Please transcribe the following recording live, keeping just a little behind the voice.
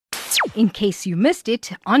in case you missed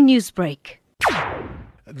it on Newsbreak.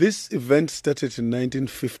 This event started in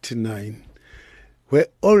 1959, where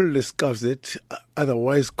all the scouts that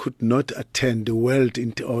otherwise could not attend the world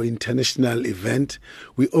or international event,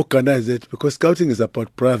 we organized it because scouting is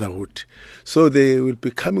about brotherhood. So they will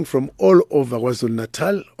be coming from all over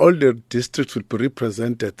KwaZulu-Natal. All the districts will be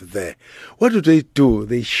represented there. What do?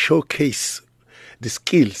 They showcase the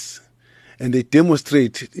skills and they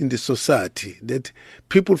demonstrate in the society that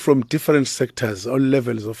people from different sectors, all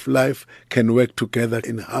levels of life, can work together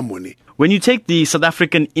in harmony. When you take the South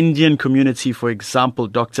African Indian community, for example,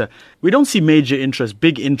 Doctor, we don't see major interest,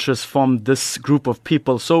 big interest from this group of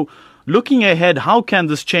people. So looking ahead, how can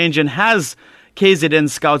this change? And has KZN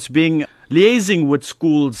Scouts been liaising with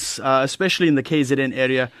schools, especially in the KZN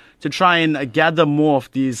area, to try and gather more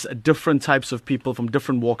of these different types of people from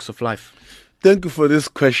different walks of life? Thank you for this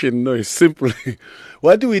question. No, it's simply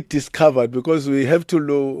what we discovered, because we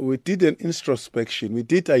did an introspection. We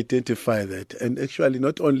did identify that, and actually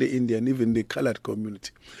not only Indian, even the colored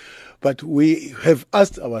community. But we have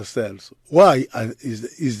asked ourselves, why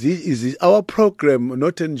is our program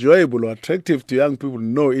not enjoyable or attractive to young people?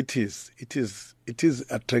 No, it is. It is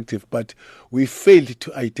attractive, but we failed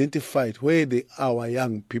to identify where our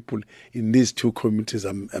young people in these two communities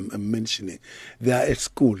I'm mentioning. They are at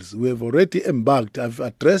schools. We have already embarked. I've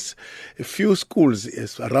addressed a few schools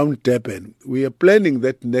around Durban. We are planning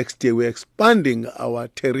that next year. We're expanding our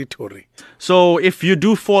territory. So if you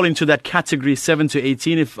do fall into that category 7 to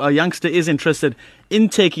 18, if a youngster is interested in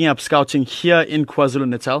taking up scouting here in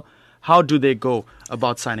KwaZulu-Natal, how do they go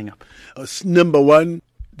about signing up? Number one,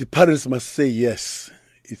 the parents must say yes,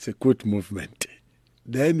 it's a good movement.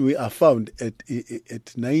 Then we are found at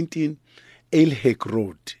 19 Elhek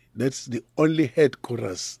Road. That's the only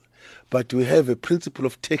headquarters. But we have a principle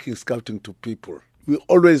of taking scouting to people. We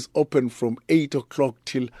always open from 8 o'clock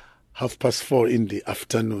till 4:30 in the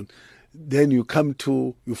afternoon. Then you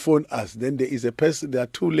phone us. Then there are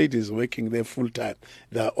two ladies working there full time.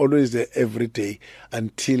 They are always there every day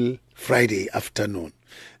until Friday afternoon.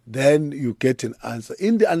 Then you get an answer.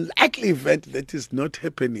 In the unlikely event that is not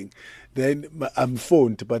happening, then I'm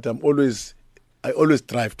phoned, but I always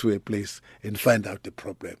drive to a place and find out the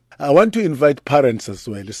problem. I want to invite parents as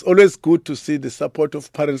well. It's always good to see the support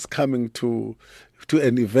of parents coming to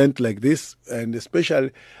an event like this, and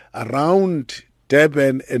especially around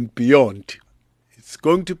Durban and beyond. It's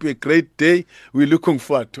going to be a great day. We're looking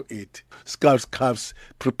forward to it. Scouts, Cubs,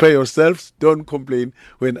 prepare yourselves. Don't complain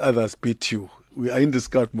when others beat you. We are in the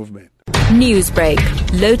Scout movement. Newsbreak,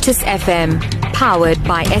 Lotus FM, powered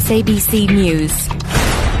by SABC News.